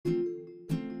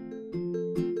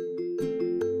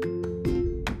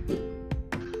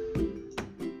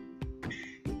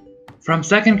From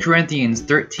 2 Corinthians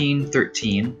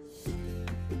 13:13,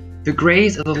 the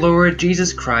grace of the Lord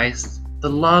Jesus Christ, the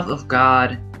love of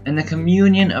God, and the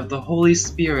communion of the Holy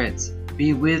Spirit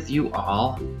be with you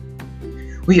all.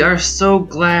 We are so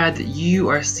glad that you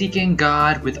are seeking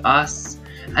God with us,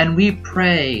 and we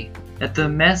pray that the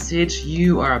message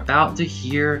you are about to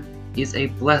hear is a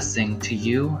blessing to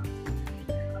you.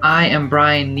 I am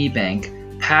Brian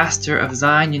Niebank, pastor of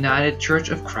Zion United Church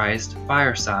of Christ,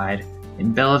 Fireside,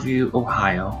 in Bellevue,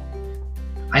 Ohio.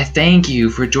 I thank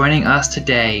you for joining us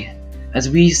today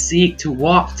as we seek to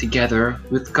walk together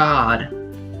with God,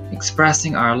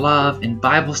 expressing our love in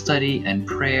Bible study and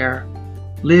prayer,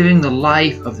 living the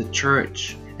life of the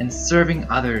church and serving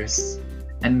others,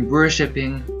 and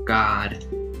worshiping God.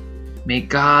 May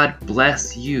God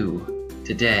bless you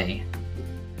today.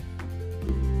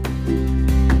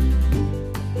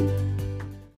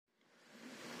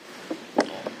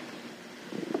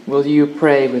 Will you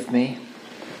pray with me?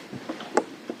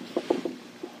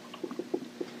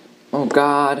 Oh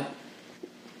God,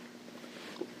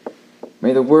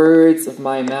 may the words of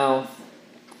my mouth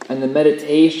and the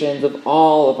meditations of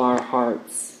all of our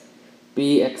hearts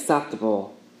be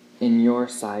acceptable in your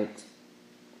sight.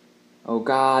 O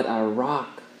God, our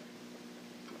rock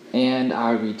and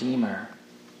our Redeemer.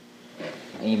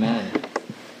 Amen.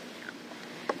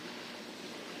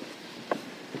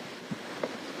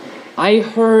 I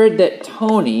heard that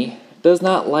Tony does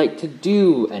not like to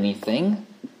do anything.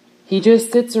 He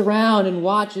just sits around and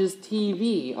watches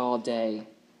TV all day.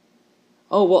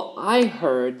 Oh, well, I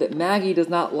heard that Maggie does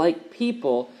not like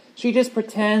people. She just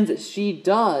pretends that she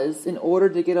does in order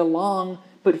to get along,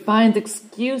 but finds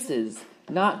excuses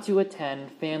not to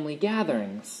attend family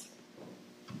gatherings.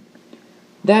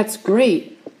 That's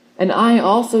great. And I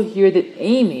also hear that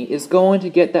Amy is going to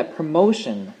get that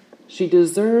promotion. She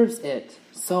deserves it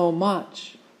so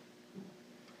much.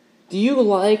 Do you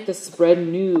like to spread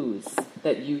news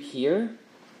that you hear?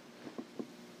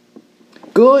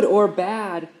 Good or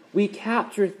bad, we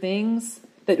capture things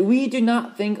that we do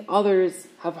not think others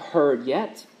have heard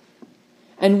yet,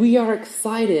 and we are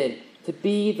excited to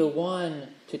be the one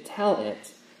to tell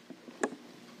it.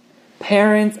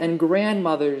 Parents and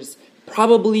grandmothers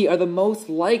probably are the most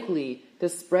likely to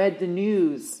spread the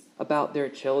news about their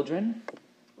children.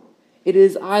 It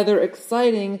is either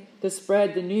exciting to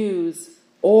spread the news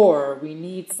or we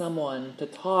need someone to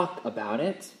talk about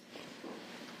it.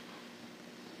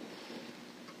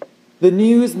 The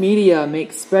news media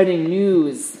makes spreading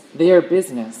news their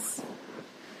business.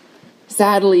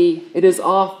 Sadly, it is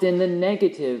often the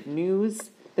negative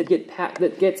news that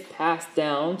gets passed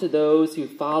down to those who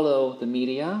follow the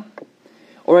media,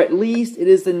 or at least it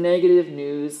is the negative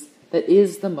news that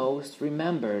is the most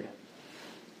remembered.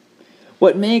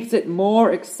 What makes it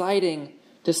more exciting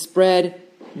to spread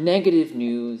negative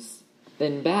news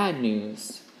than bad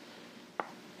news?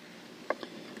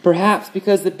 Perhaps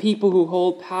because the people who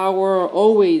hold power are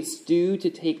always due to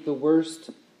take the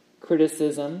worst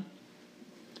criticism.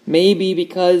 Maybe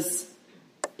because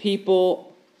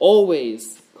people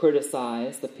always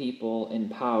criticize the people in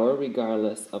power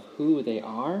regardless of who they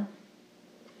are.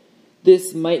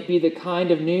 This might be the kind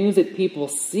of news that people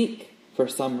seek for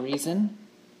some reason.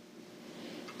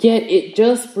 Yet it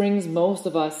just brings most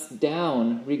of us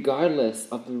down regardless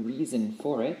of the reason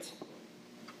for it.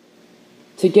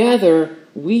 Together,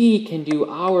 we can do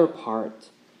our part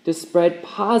to spread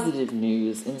positive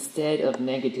news instead of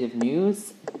negative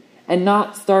news, and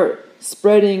not start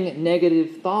spreading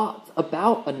negative thoughts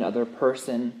about another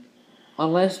person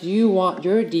unless you want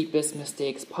your deepest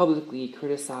mistakes publicly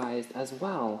criticized as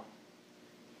well.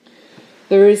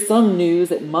 There is some news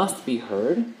that must be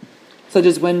heard, such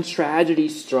as when tragedy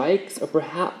strikes, or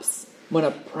perhaps when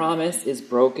a promise is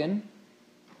broken.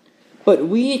 But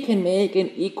we can make an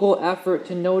equal effort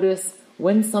to notice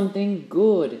when something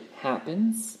good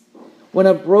happens, when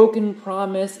a broken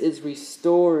promise is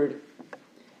restored,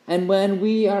 and when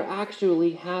we are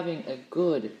actually having a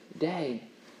good day.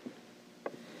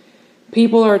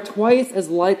 People are twice as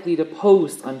likely to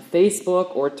post on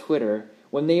Facebook or Twitter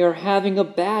when they are having a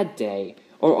bad day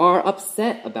or are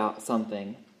upset about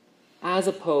something, as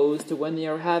opposed to when they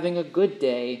are having a good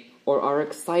day or are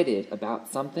excited about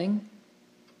something.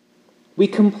 We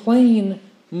complain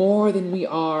more than we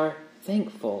are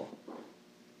thankful.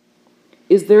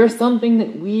 Is there something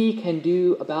that we can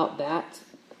do about that?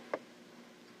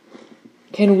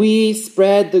 Can we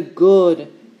spread the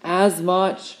good as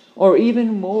much or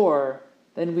even more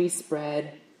than we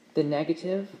spread the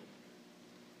negative?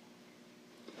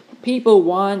 People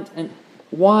want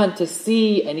to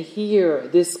see and hear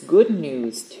this good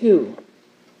news too.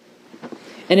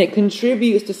 And it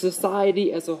contributes to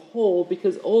society as a whole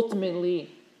because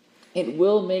ultimately it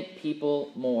will make people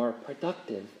more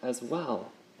productive as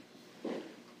well.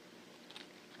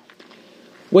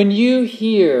 When you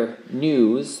hear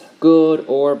news, good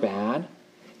or bad,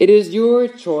 it is your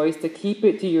choice to keep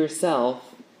it to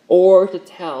yourself or to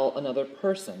tell another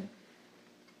person.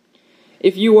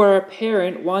 If you are a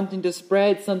parent wanting to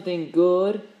spread something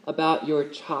good about your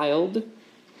child,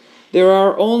 there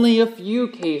are only a few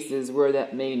cases where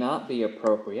that may not be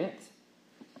appropriate.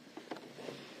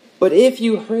 But if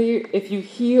you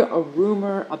hear a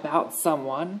rumor about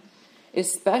someone,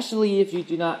 especially if you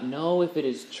do not know if it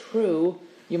is true,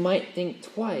 you might think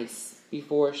twice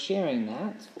before sharing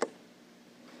that.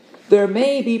 There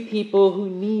may be people who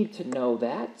need to know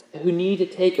that, who need to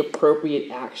take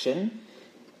appropriate action,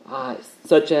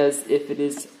 such as if it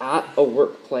is at a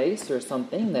workplace or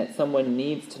something that someone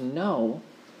needs to know.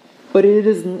 But it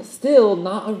is still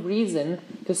not a reason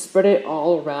to spread it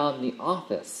all around the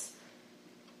office.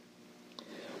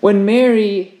 When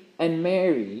Mary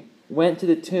went to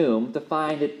the tomb to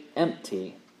find it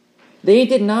empty, they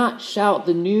did not shout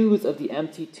the news of the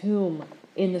empty tomb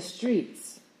in the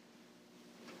streets,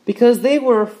 because they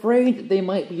were afraid that they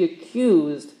might be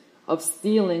accused of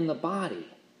stealing the body.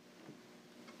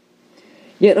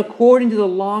 Yet according to the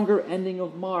longer ending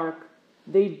of Mark,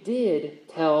 they did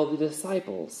tell the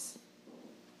disciples,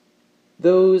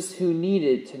 those who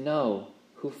needed to know,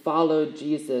 who followed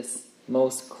Jesus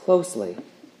most closely.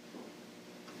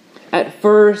 At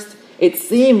first, it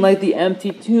seemed like the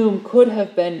empty tomb could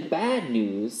have been bad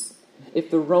news if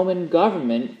the Roman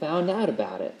government found out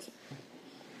about it.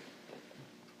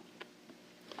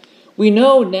 We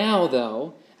know now,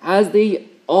 though, as they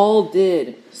all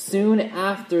did soon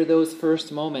after those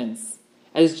first moments,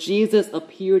 as Jesus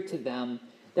appeared to them,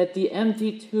 that the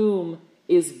empty tomb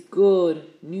is good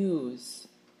news.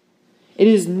 It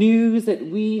is news that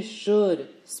we should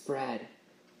spread.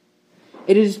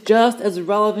 It is just as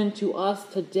relevant to us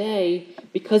today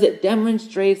because it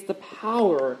demonstrates the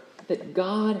power that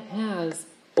God has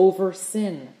over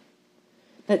sin.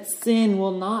 That sin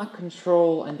will not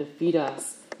control and defeat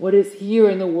us. What is here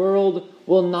in the world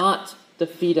will not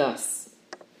defeat us.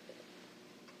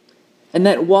 And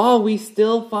that while we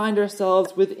still find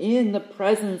ourselves within the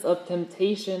presence of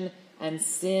temptation and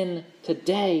sin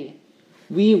today,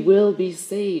 we will be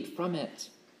saved from it.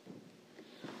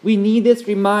 We need this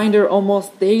reminder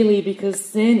almost daily because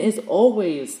sin is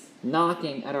always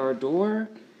knocking at our door,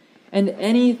 and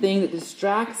anything that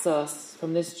distracts us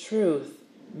from this truth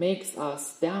makes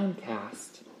us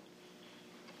downcast.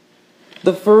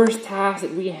 The first task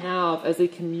that we have as a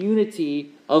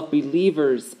community of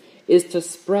believers is to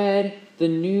spread the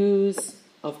news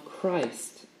of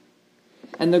Christ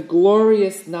and the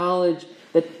glorious knowledge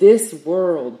that this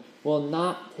world will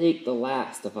not take the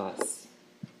last of us.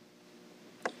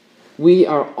 We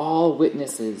are all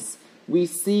witnesses. We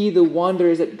see the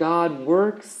wonders that God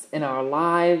works in our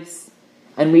lives,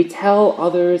 and we tell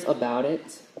others about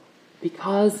it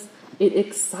because it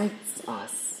excites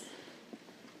us.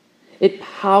 It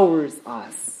powers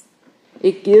us.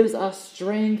 It gives us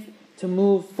strength to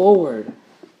move forward.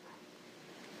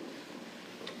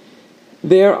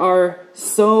 There are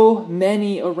so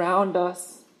many around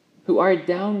us who are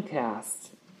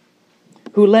downcast,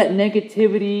 who let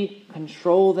negativity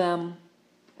control them,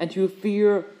 and who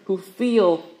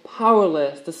feel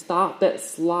powerless to stop that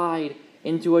slide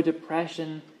into a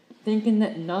depression, thinking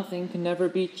that nothing can ever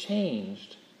be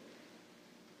changed.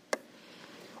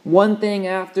 One thing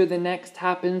after the next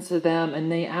happens to them,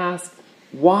 and they ask,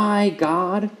 "Why,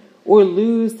 God?" or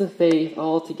lose the faith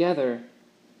altogether.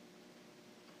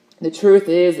 The truth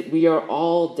is that we are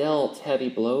all dealt heavy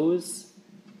blows.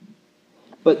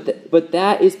 But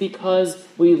that is because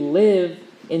we live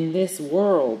in this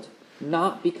world,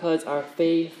 not because our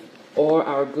faith or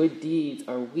our good deeds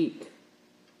are weak.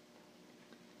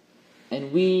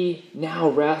 And we now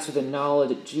rest with the knowledge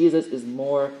that Jesus is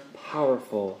more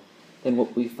powerful than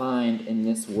what we find in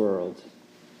this world.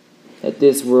 That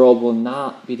this world will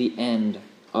not be the end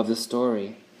of the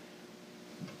story.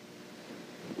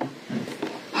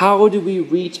 How do we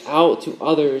reach out to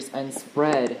others and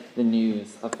spread the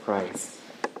news of Christ?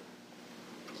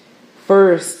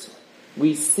 First,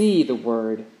 we see the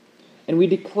word, and we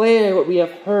declare what we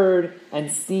have heard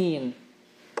and seen.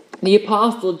 The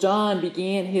Apostle John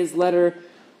began his letter,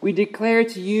 "We declare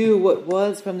to you what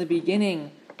was from the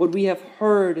beginning, what we have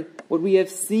heard, what we have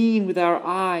seen with our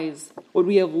eyes, what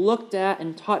we have looked at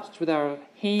and touched with our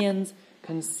hands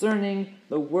concerning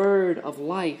the word of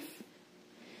life."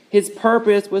 His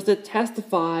purpose was to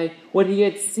testify what he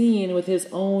had seen with his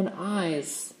own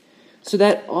eyes, so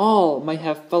that all might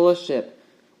have fellowship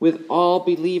with all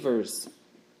believers,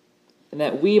 and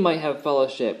that we might have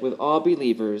fellowship with all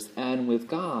believers and with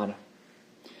God.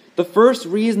 The first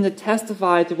reason to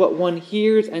testify to what one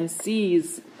hears and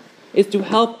sees is to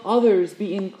help others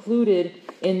be included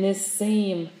in this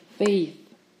same faith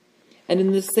and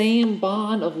in the same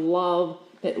bond of love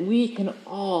that we can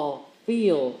all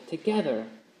feel together.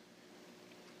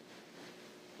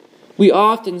 We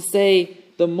often say,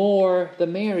 the more, the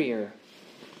merrier.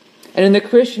 And in the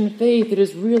Christian faith, it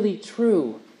is really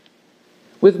true.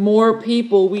 With more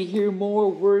people, we hear more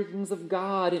workings of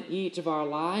God in each of our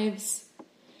lives.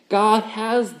 God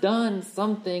has done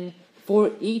something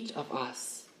for each of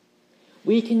us.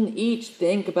 We can each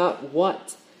think about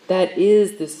what that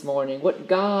is this morning, what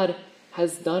God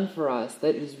has done for us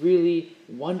that is really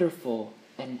wonderful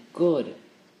and good.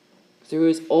 There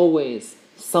is always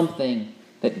something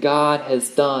that God has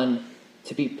done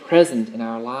to be present in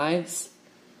our lives.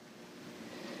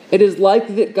 It is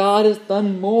likely that God has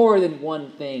done more than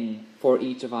one thing for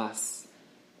each of us.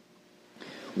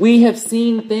 We have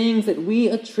seen things that we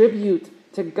attribute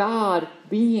to God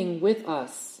being with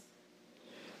us.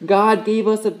 God gave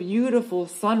us a beautiful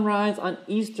sunrise on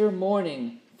Easter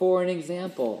morning, for an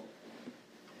example.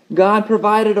 God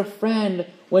provided a friend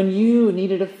when you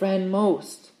needed a friend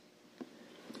most.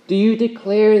 Do you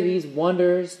declare these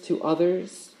wonders to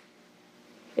others?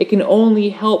 It can only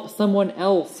help someone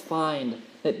else find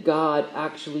that God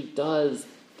actually does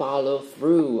follow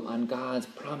through on God's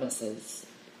promises.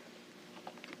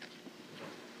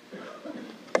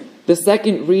 The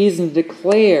second reason to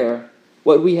declare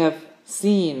what we have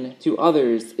seen to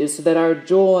others is so that our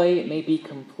joy may be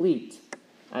complete,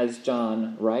 as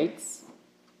John writes.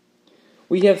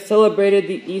 We have celebrated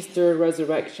the Easter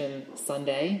Resurrection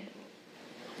Sunday.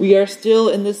 We are still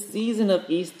in the season of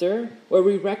Easter where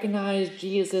we recognize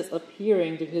Jesus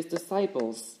appearing to his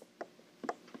disciples.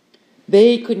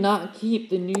 They could not keep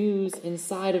the news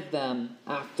inside of them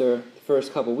after the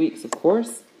first couple weeks, of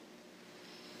course.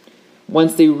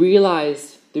 Once they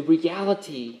realized the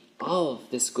reality of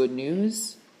this good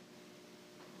news,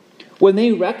 when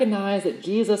they recognized that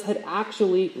Jesus had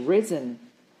actually risen,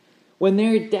 when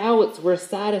their doubts were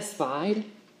satisfied,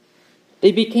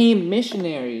 they became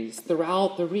missionaries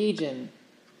throughout the region.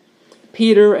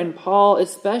 Peter and Paul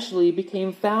especially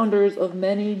became founders of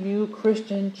many new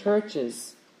Christian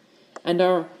churches and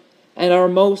are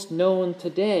most known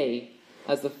today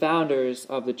as the founders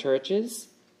of the churches.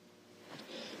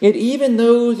 Yet even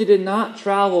those who did not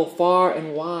travel far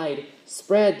and wide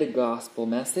spread the gospel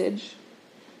message.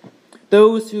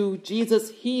 Those who Jesus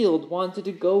healed wanted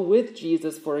to go with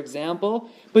Jesus, for example,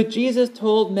 but Jesus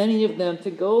told many of them to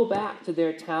go back to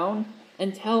their town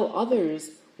and tell others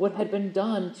what had been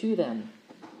done to them.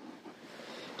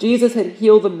 Jesus had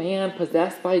healed a man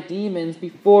possessed by demons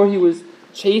before he was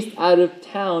chased out of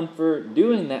town for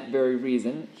doing that very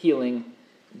reason, healing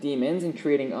demons and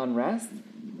creating unrest.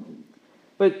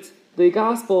 But the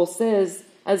gospel says,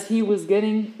 as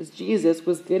Jesus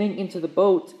was getting into the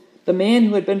boat, the man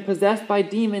who had been possessed by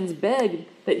demons begged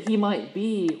that he might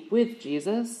be with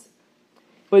Jesus.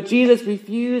 But Jesus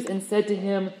refused and said to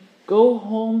him, "Go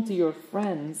home to your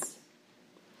friends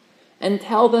and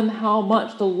tell them how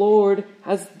much the Lord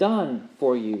has done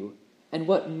for you and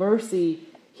what mercy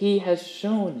he has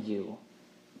shown you."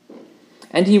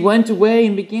 And he went away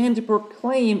and began to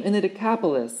proclaim in the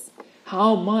Decapolis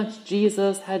how much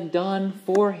Jesus had done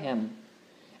for him,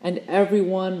 and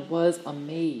everyone was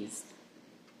amazed.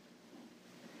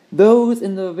 Those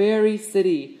in the very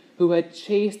city who had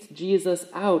chased Jesus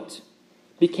out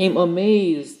became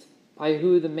amazed by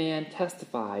who the man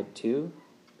testified to,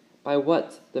 by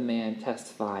what the man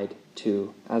testified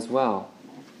to as well.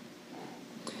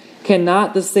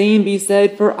 Cannot the same be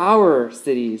said for our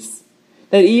cities?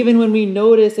 That even when we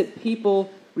notice that people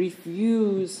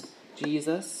refuse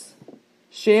Jesus,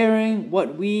 sharing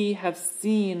what we have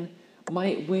seen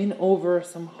might win over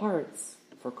some hearts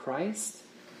for Christ?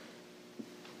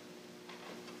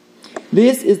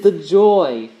 This is the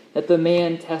joy that the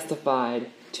man testified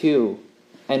to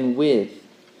and with.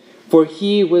 For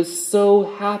he was so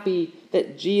happy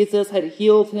that Jesus had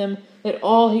healed him that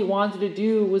all he wanted to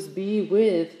do was be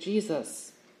with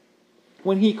Jesus.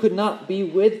 When he could not be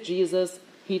with Jesus,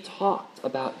 he talked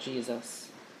about Jesus.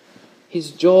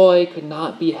 His joy could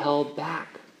not be held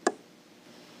back.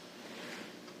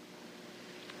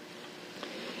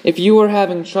 If you are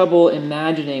having trouble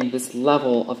imagining this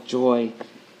level of joy,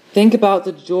 think about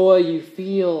the joy you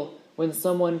feel when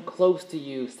someone close to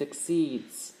you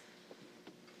succeeds.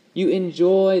 You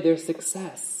enjoy their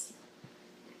success.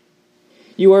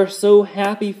 You are so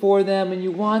happy for them and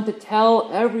you want to tell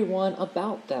everyone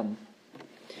about them.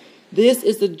 This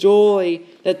is the joy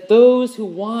that those who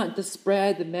want to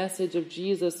spread the message of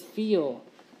Jesus feel.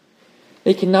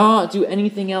 They cannot do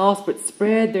anything else but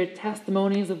spread their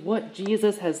testimonies of what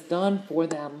Jesus has done for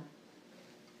them.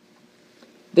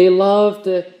 They love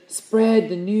to spread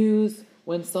the news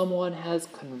when someone has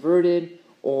converted,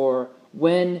 or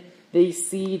when they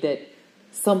see that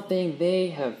something they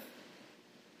have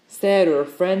said or a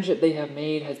friendship they have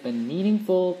made has been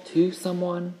meaningful to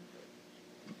someone.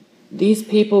 These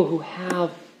people who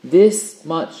have this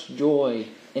much joy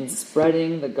in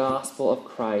spreading the gospel of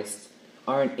Christ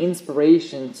are an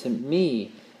inspiration to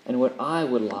me and what I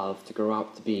would love to grow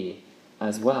up to be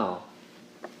as well.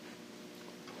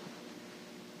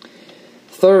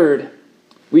 Third,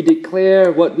 we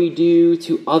declare what we do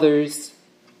to others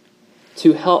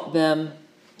to help them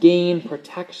gain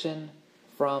protection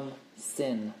from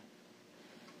sin.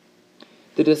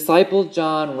 The disciple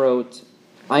John wrote,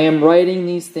 "I am writing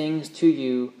these things to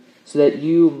you so that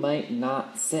you might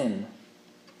not sin.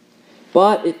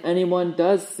 But if anyone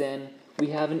does sin, we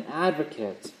have an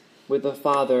advocate with the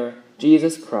Father,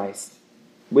 Jesus Christ,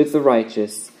 with the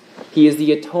righteous. He is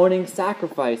the atoning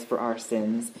sacrifice for our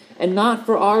sins, and not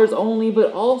for ours only,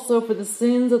 but also for the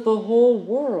sins of the whole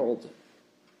world."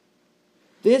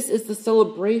 This is the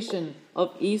celebration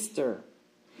of Easter.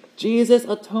 Jesus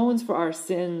atones for our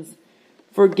sins,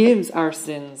 forgives our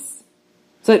sins,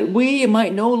 so that we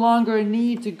might no longer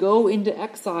need to go into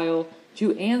exile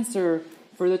to answer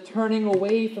for the turning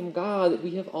away from God that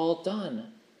we have all done.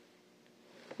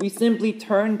 We simply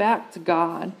turn back to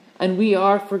God, and we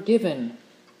are forgiven.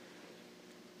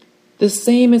 The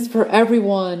same is for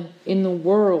everyone in the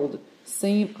world.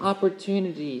 Same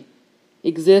opportunity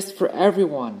exists for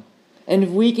everyone. And if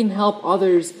we can help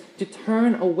others to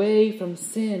turn away from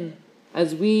sin,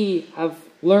 as we have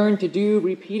learned to do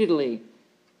repeatedly,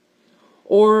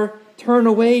 or turn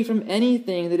away from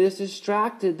anything that has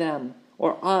distracted them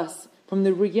or us from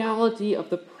the reality of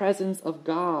the presence of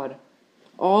God,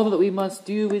 all that we must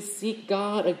do is seek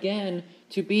God again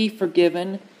to be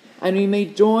forgiven, and we may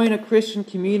join a Christian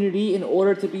community in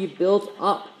order to be built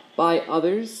up by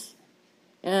others,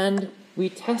 and we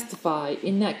testify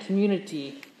in that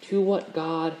community to what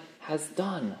God has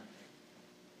done.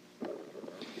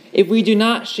 If we do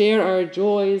not share our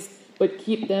joys, but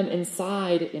keep them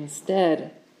inside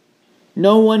instead,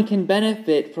 no one can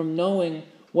benefit from knowing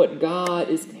what God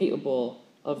is capable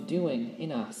of doing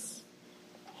in us.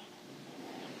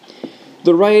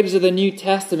 The writers of the New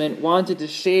Testament wanted to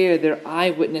share their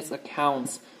eyewitness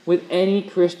accounts with any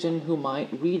Christian who might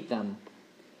read them,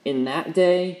 in that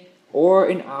day or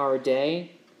in our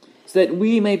day, so that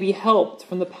we may be helped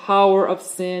from the power of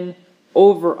sin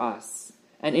over us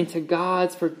and into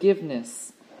God's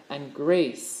forgiveness and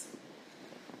grace.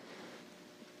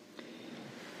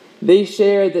 They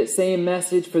shared that same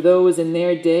message for those in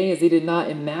their day, as they did not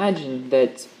imagine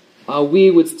that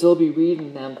we would still be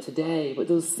reading them today. But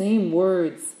those same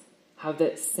words have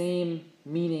that same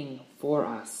meaning for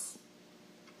us.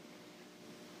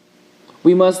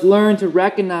 We must learn to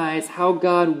recognize how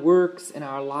God works in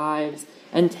our lives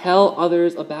and tell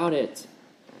others about it.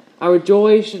 Our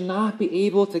joy should not be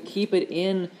able to keep it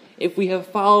in if we have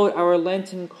followed our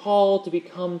Lenten call to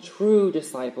become true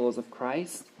disciples of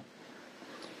Christ.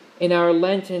 In our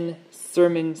Lenten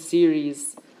sermon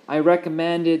series, I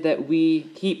recommended that we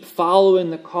keep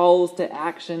following the calls to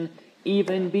action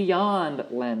even beyond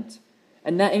Lent.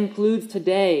 And that includes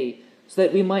today, so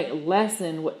that we might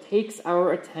lessen what takes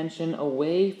our attention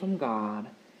away from God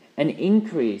and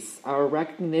increase our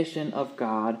recognition of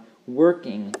God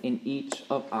working in each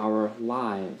of our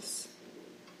lives.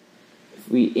 If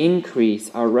we increase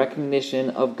our recognition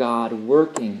of God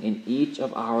working in each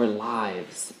of our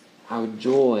lives, our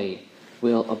joy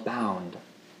will abound.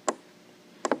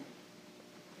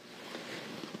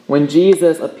 When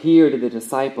Jesus appeared to the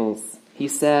disciples, he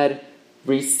said,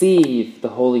 "Receive the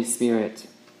Holy Spirit.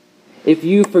 If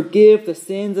you forgive the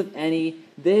sins of any,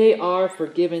 they are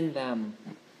forgiven them.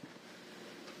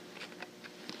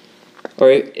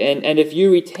 And if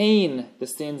you retain the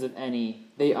sins of any,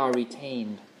 they are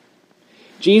retained."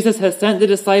 Jesus has sent the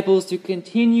disciples to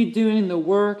continue doing the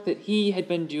work that he had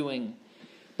been doing.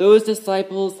 Those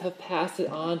disciples have passed it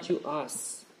on to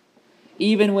us.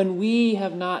 Even when we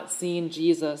have not seen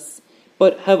Jesus,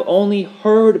 but have only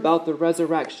heard about the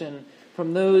resurrection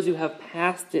from those who have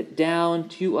passed it down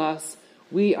to us,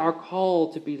 we are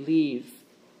called to believe.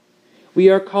 We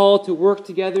are called to work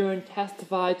together and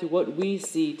testify to what we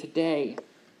see today.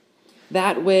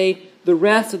 That way, the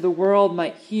rest of the world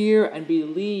might hear and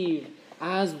believe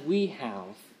as we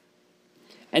have,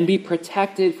 and be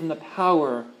protected from the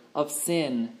power of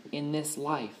sin in this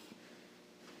life.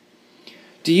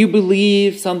 Do you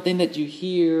believe something that you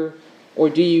hear, or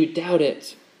do you doubt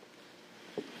it?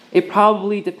 It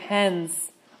probably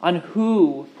depends on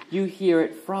who you hear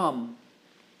it from.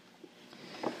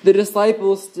 The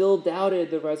disciples still doubted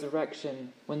the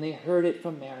resurrection when they heard it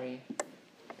from Mary.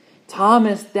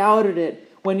 Thomas doubted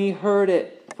it when he heard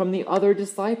it from the other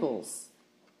disciples.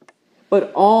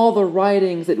 But all the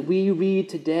writings that we read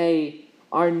today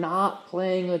are not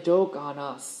playing a joke on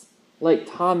us, like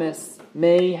Thomas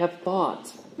may have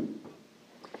thought.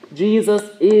 Jesus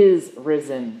is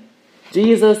risen.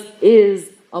 Jesus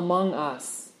is among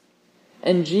us.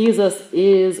 And Jesus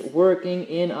is working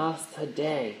in us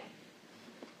today.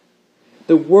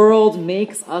 The world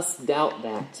makes us doubt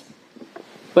that.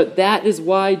 But that is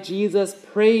why Jesus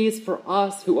prays for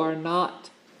us who are not,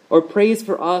 or prays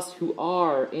for us who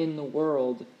are in the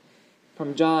world.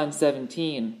 From John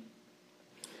 17.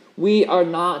 We are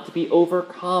not to be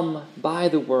overcome by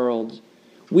the world.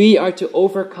 We are to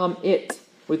overcome it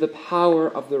with the power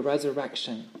of the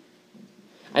resurrection.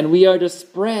 And we are to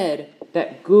spread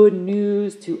that good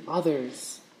news to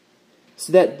others,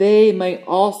 so that they may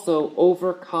also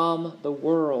overcome the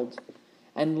world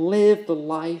and live the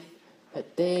life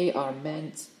that they are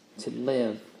meant to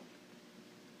live.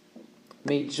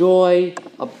 May joy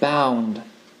abound,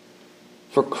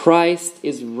 for Christ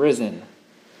is risen.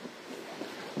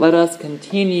 Let us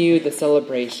continue the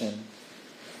celebration.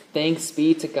 Thanks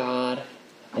be to God,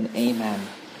 and amen.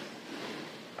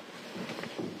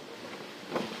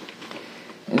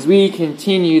 As we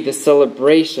continue the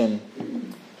celebration,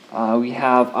 we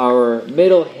have our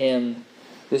middle hymn,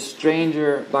 The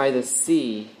Stranger by the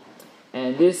Sea.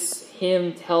 And this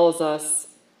hymn tells us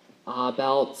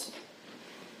about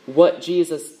what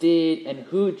Jesus did and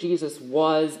who Jesus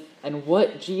was and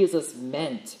what Jesus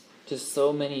meant to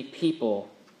so many people.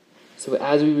 So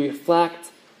as we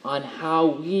reflect on how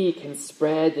we can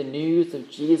spread the news of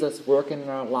Jesus' work in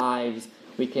our lives,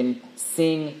 we can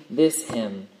sing this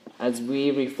hymn as we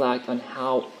reflect on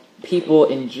how people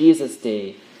in Jesus'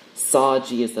 day saw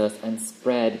Jesus and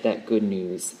spread that good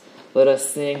news. Let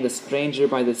us sing The Stranger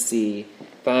by the Sea,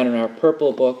 found in our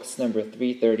purple books, number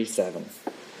 337.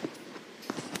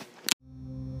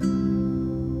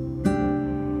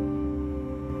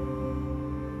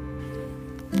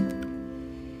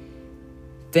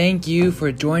 Thank you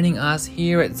for joining us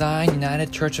here at Zion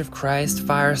United Church of Christ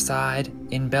Fireside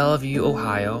in Bellevue,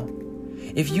 Ohio.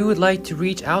 If you would like to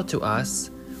reach out to us,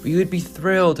 we would be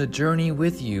thrilled to journey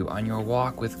with you on your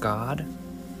walk with God.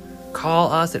 Call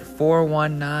us at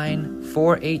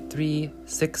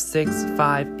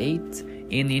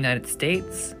 419-483-6658 in the United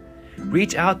States.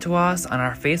 Reach out to us on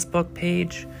our Facebook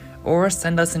page or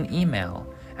send us an email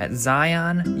at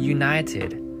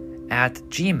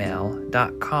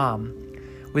zionunited@gmail.com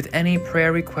with any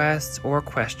prayer requests or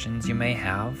questions you may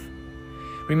have.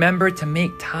 Remember to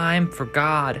make time for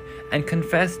God and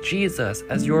confess Jesus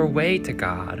as your way to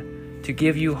God to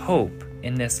give you hope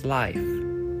in this life.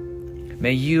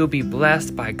 May you be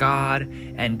blessed by God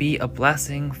and be a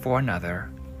blessing for another.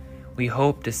 We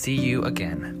hope to see you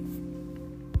again.